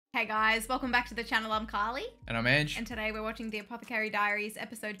Hey guys, welcome back to the channel. I'm Carly. And I'm Ange. And today we're watching the Apothecary Diaries,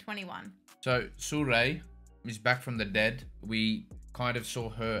 episode 21. So, Sure is back from the dead. We kind of saw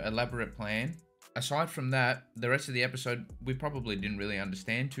her elaborate plan. Aside from that, the rest of the episode, we probably didn't really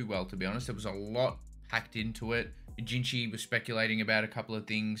understand too well, to be honest. There was a lot packed into it. Jinchi was speculating about a couple of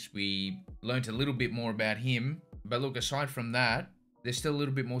things. We learned a little bit more about him. But look, aside from that, there's still a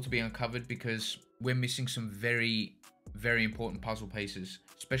little bit more to be uncovered because we're missing some very important puzzle pieces,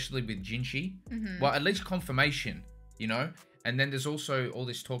 especially with Jinchi. Well, at least confirmation, you know? And then there's also all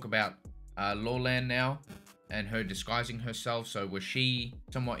this talk about Lowland now and her disguising herself. So was she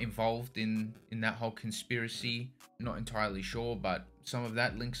somewhat involved in that whole conspiracy? Not entirely sure, but some of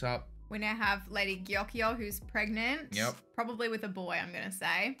that links up. We now have Lady Gyokyo, who's pregnant. Yep. Probably with a boy, I'm going to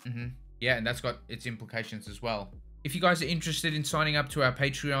say. Yeah, and that's got its implications as well. If you guys are interested in signing up to our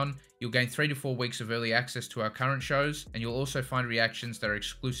Patreon, you'll gain 3 to 4 weeks of early access to our current shows, and you'll also find reactions that are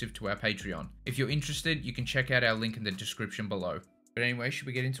exclusive to our Patreon. If you're interested, you can check out our link in the description below. But anyway, should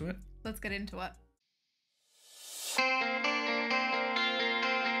we get into it? Let's get into it.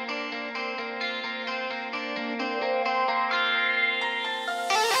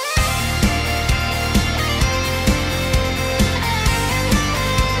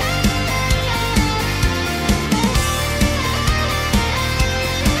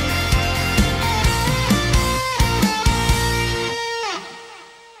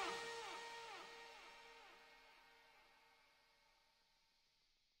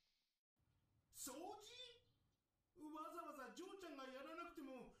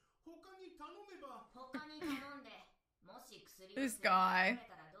 This guy.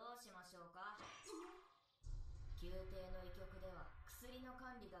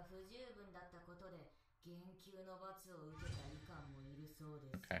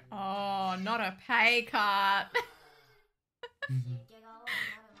 Okay. Oh, not a pay cut.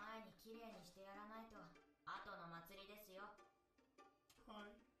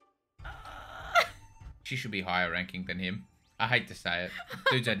 She should be higher ranking than him. I hate to say it.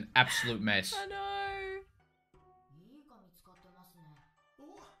 Dude's an absolute mess. I know.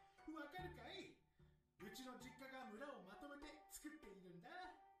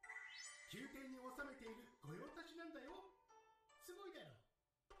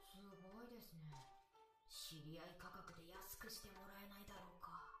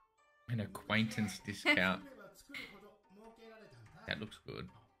 An acquaintance discount. That looks good.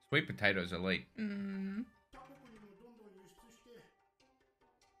 Sweet potatoes elite.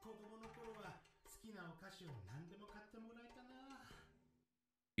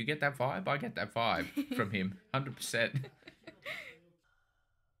 You get that vibe? I get that vibe from him. 100%.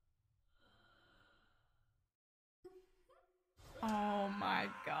 Oh my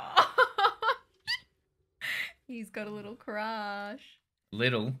god. He's got a little crush.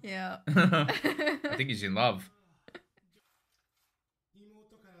 Little? Yeah. I think he's in love.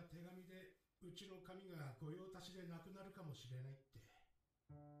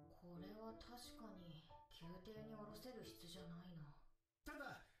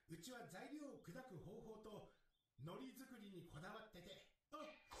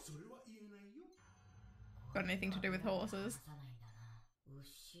 Got anything to do with horses?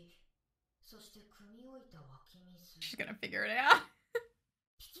 She's gonna figure it out.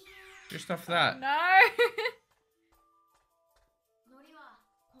 Just off that. No.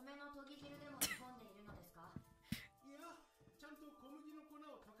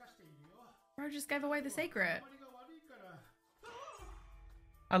 Bro just gave away the secret.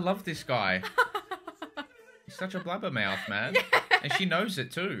 I love this guy. He's such a blabbermouth, man. Yeah. And she knows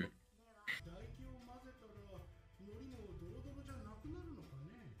it too.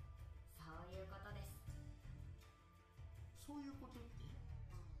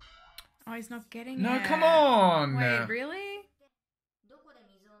 Oh, he's not getting it. No, come on! Wait, really?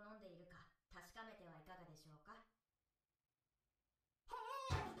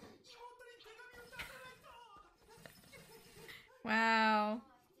 Wow.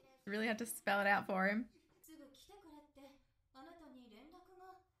 Really had to spell it out for him.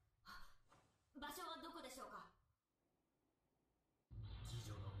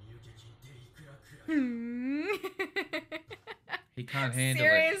 He can't handle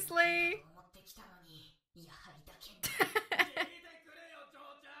Seriously?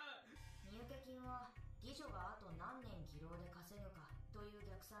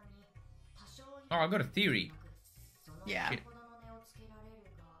 Oh, I got a theory. Yeah. Shit.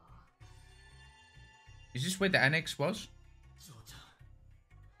 Is this where the annex was?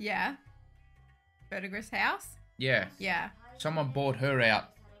 Yeah. Verdigris house? Yeah. Yeah. Someone bought her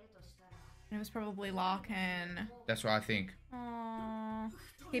out. And it was probably Larkin. That's what I think. Aww.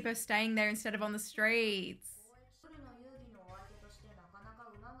 Keep her staying there instead of on the streets.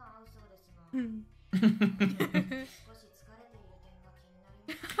 Hmm.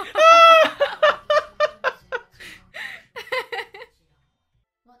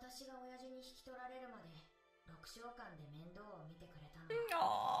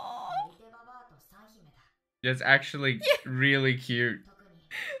 Aww. That's actually really cute. Is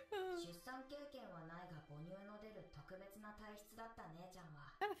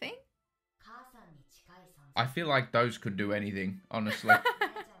that a thing? I feel like those could do anything, honestly.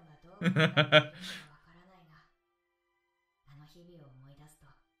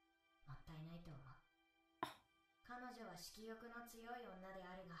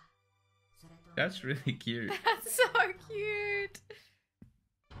 That's really cute. That's so cute.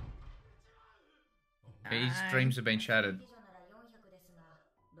 His dreams have been shattered.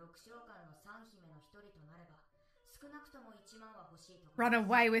 Run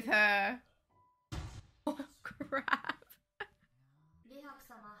away with her. Oh, crap.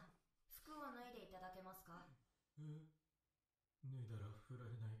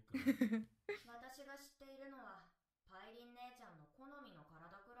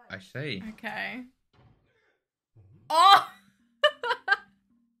 I see. Okay. Oh!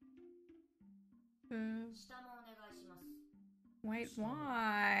 Wait,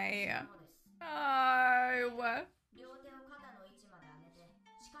 why? Oh.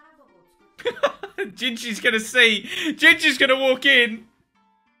 Gingy's gonna see. Gingy's gonna walk in.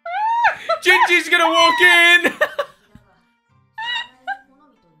 Gingy's gonna walk in.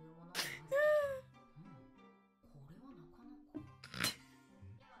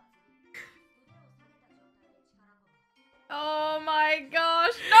 Oh my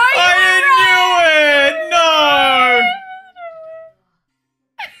gosh. No, I knew it. No.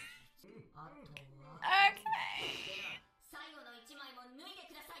 Okay.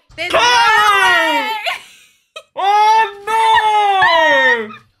 There's Oh! Oh no!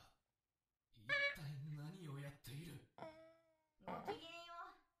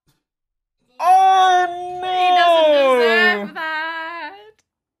 Oh no! He doesn't deserve that.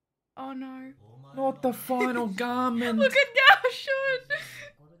 Oh no. Not the final garment. Look at Gaushun.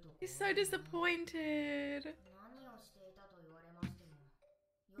 He's so disappointed.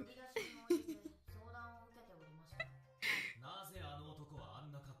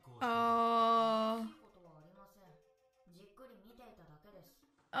 Oh.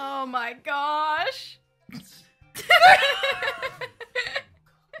 Oh my gosh.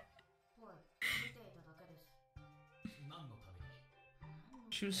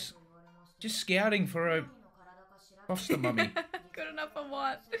 She was just scouting for a foster mummy. Good enough for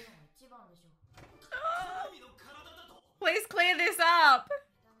what? Please clear this up.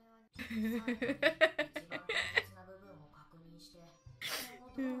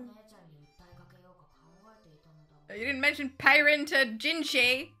 You didn't mention Peirin to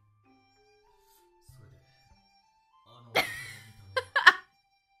Jinshi.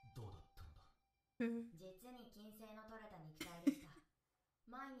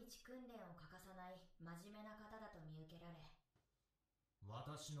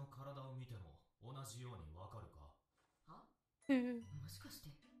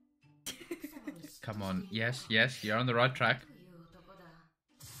 Come on. Yes, yes, you're on the right track.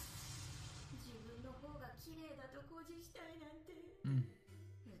 Mm.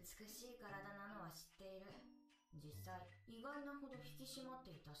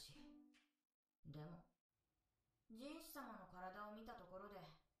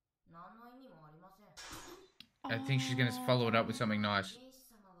 I think she's gonna follow it up with something nice.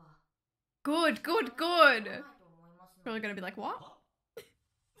 Good, good, good. Probably gonna be like, what?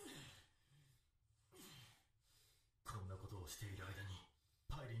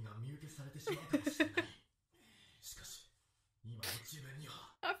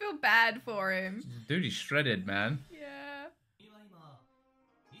 I feel bad for him. Dude, he's shredded, man. Yeah.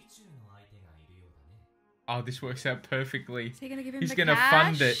 Oh, this works out perfectly. Is he gonna give him He's the gonna cash?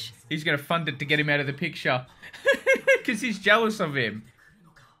 fund it. He's gonna fund it to get him out of the picture. Because he's jealous of him.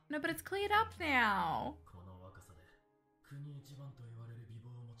 No, but it's cleared up now.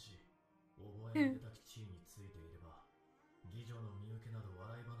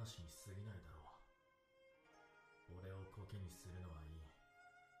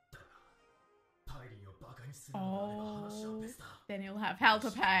 Oh, then he'll have hell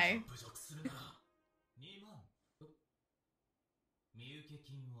to pay.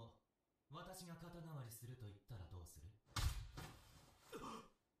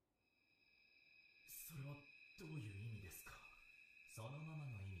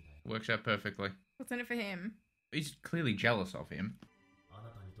 Works out perfectly. What's in it for him? He's clearly jealous of him.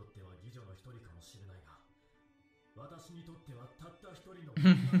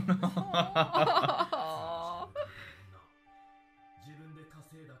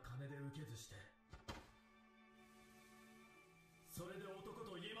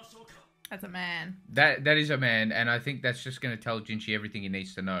 That's a man. That is a man, and I think that's just going to tell Jinchi everything he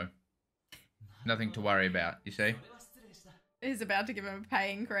needs to know. Nothing to worry about, you see? He's about to give him a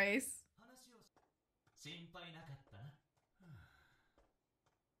pay increase.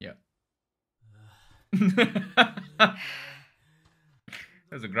 Yeah. That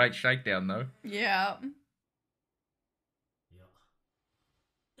was a great shakedown, though. Yeah.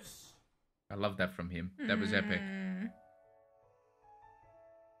 I love that from him. That was epic.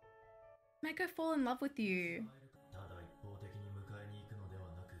 Might go fall in love with you.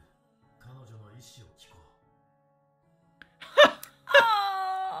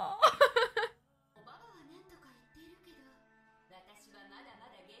 Oh.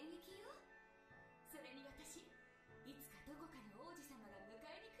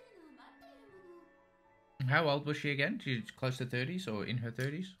 How old was she again? She's close to 30s or in her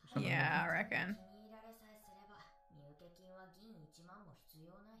 30s? Or something Yeah, like I reckon.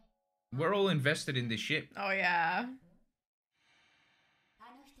 that? We're all invested in this ship. Oh, yeah.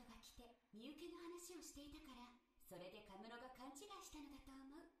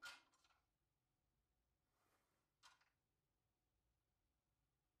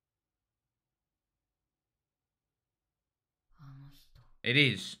 It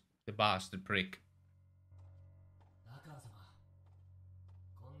is. The bastard prick.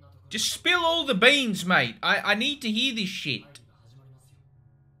 Just spill all the beans, mate. I need to hear this shit.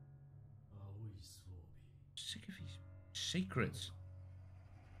 Sick of his secrets.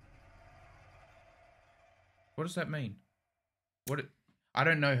 What does that mean? I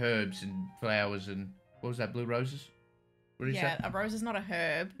don't know herbs and flowers and... What was that, blue roses? What is Yeah, that? a rose is not a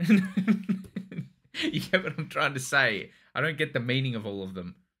herb. You get what I'm trying to say. I don't get the meaning of all of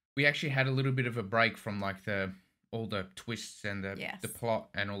them. We actually had a little bit of a break from like all the twists and the plot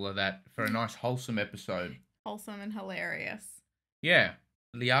and all of that for a nice wholesome episode. Wholesome and hilarious. Yeah.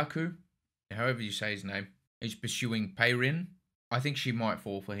 Liaku, however you say his name, is pursuing Peirin. I think she might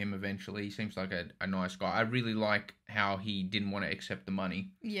fall for him eventually. He seems like a nice guy. I really like how he didn't want to accept the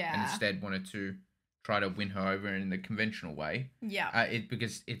money. Yeah. And instead wanted to try to win her over in the conventional way. Yeah.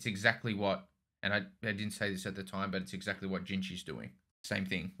 Because it's exactly what, and I didn't say this at the time, but it's exactly what Jinchi's doing. Same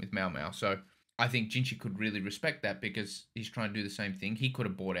thing with Mao Mao. So I think Jinchi could really respect that because he's trying to do the same thing. He could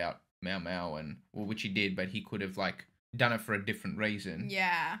have bought out Mao Mao which he did, but he could have like done it for a different reason.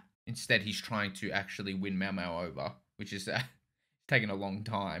 Yeah. Instead, he's trying to actually win Mao Mao over, which is taken a long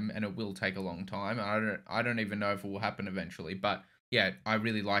time, and it will take a long time. I don't even know if it will happen eventually, but yeah, I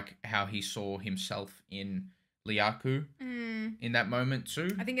really like how he saw himself in Liaku in that moment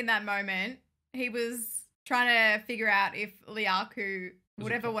too. I think in that moment he was trying to figure out if Liaku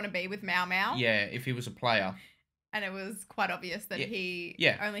would ever want to be with Mao Mao. Yeah, if he was a player. And it was quite obvious that he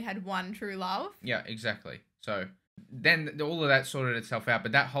only had one true love. Yeah, exactly. So then all of that sorted itself out,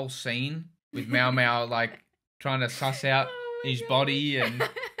 but that whole scene with Mao Mao like trying to suss out his body and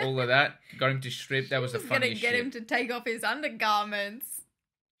all of that, got him to strip. That was the funniest shit. Gonna get him to take off his undergarments.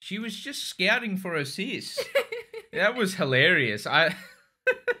 She was just scouting for a sis. That was hilarious. That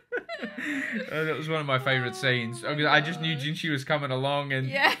was one of my favorite scenes. I just knew Jinchi was coming along, and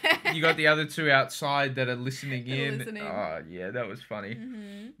you got the other two outside that are listening in. Oh yeah, that was funny.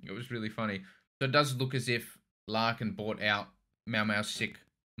 It was really funny. So it does look as if Larkin bought out Mao Mao's sick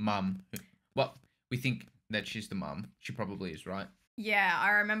mum. Well, we think that she's the mum. She probably is, right? Yeah,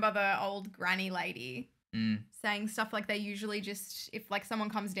 I remember the old granny lady saying stuff like they usually just, if like someone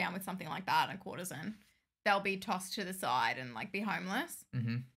comes down with something like that, a courtesan, they'll be tossed to the side and like be homeless.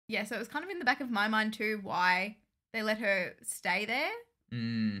 Yeah, so it was kind of in the back of my mind too why they let her stay there.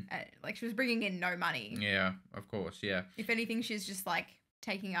 Like she was bringing in no money. Yeah, of course, yeah. If anything, she's just like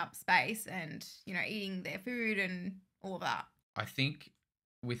taking up space and, you know, eating their food and all of that. I think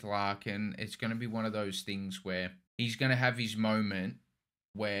with Larkin, it's going to be one of those things where he's going to have his moment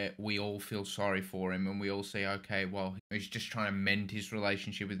where we all feel sorry for him and we all say, okay, well, he's just trying to mend his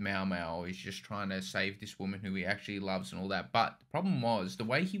relationship with Mao Mao. He's just trying to save this woman who he actually loves and all that. But the problem was the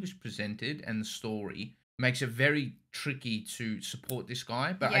way he was presented and the story makes it very tricky to support this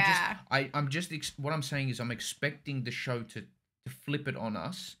guy. But what I'm saying is I'm expecting the show to flip it on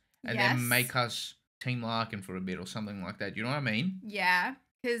us and then make us Team Larkin for a bit or something like that. You know what I mean? Yeah,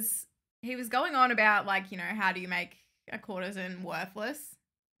 because he was going on about, like, you know, how do you make a courtesan worthless?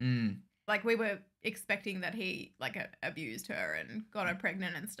 Like, we were expecting that he, like, abused her and got her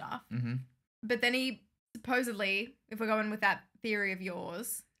pregnant and stuff. But then he supposedly, if we're going with that theory of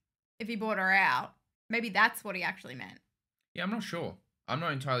yours, if he bought her out, Maybe that's what he actually meant. Yeah, I'm not sure. I'm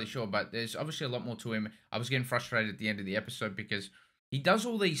not entirely sure, but there's obviously a lot more to him. I was getting frustrated at the end of the episode because he does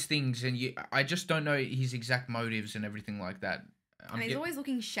all these things, and I just don't know his exact motives and everything like that. And he's always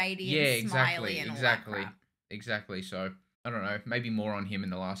looking shady yeah, and smiley and all that crap. Exactly. So, I don't know. Maybe more on him in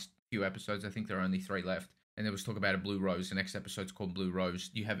the last few episodes. I think there are only 3 left. And there was talk about a blue rose. The next episode's called Blue Rose.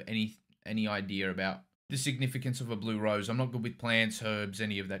 Do you have any idea about the significance of a blue rose? I'm not good with plants, herbs,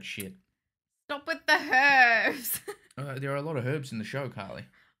 any of that shit. Stop with the herbs. There are a lot of herbs in the show, Carly.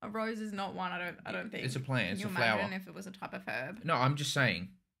 A rose is not one, I don't think. It's a plant. It's a flower. Can you imagine if it was a type of herb? No, I'm just saying.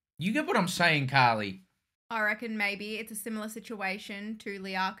 You get what I'm saying, Carly. I reckon maybe it's a similar situation to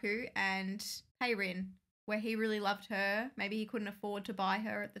Liaku and Peirin, where he really loved her. Maybe he couldn't afford to buy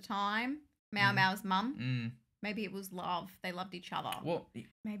her at the time. Mao Mao's mum. Maybe it was love. They loved each other. Well,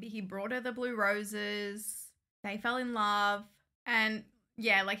 maybe he brought her the blue roses. They fell in love. And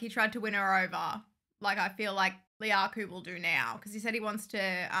yeah, like he tried to win her over. Like I feel like Liaku will do now. Because he said he wants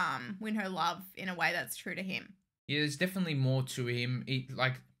to win her love in a way that's true to him. Yeah, there's definitely more to him.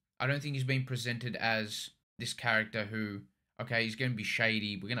 I don't think he's been presented as this character who, okay, he's going to be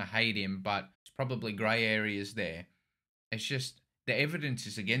shady. We're going to hate him. But there's probably grey areas there. It's just the evidence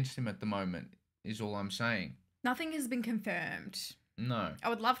is against him at the moment is all I'm saying. Nothing has been confirmed. No. I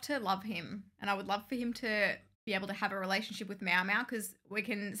would love to love him, and I would love for him to be able to have a relationship with Mao Mao, because we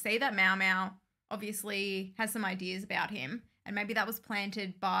can see that Mao Mao obviously has some ideas about him, and maybe that was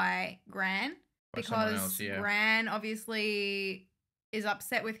planted by Gran, because Gran obviously is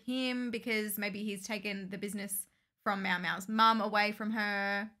upset with him because maybe he's taken the business from Mao Mao's mum away from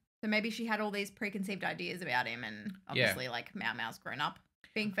her. So maybe she had all these preconceived ideas about him, and obviously like Mao Mao's grown up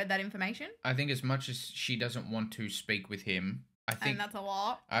being fed that information. I think as much as she doesn't want to speak with him, I think... And that's a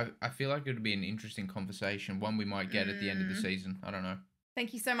lot. I feel like it would be an interesting conversation, one we might get at the end of the season. I don't know.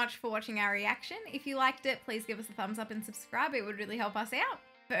 Thank you so much for watching our reaction. If you liked it, please give us a thumbs up and subscribe. It would really help us out.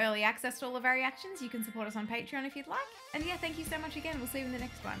 For early access to all of our reactions, you can support us on Patreon if you'd like. And yeah, thank you so much again. We'll see you in the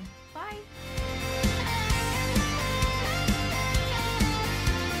next one. Bye.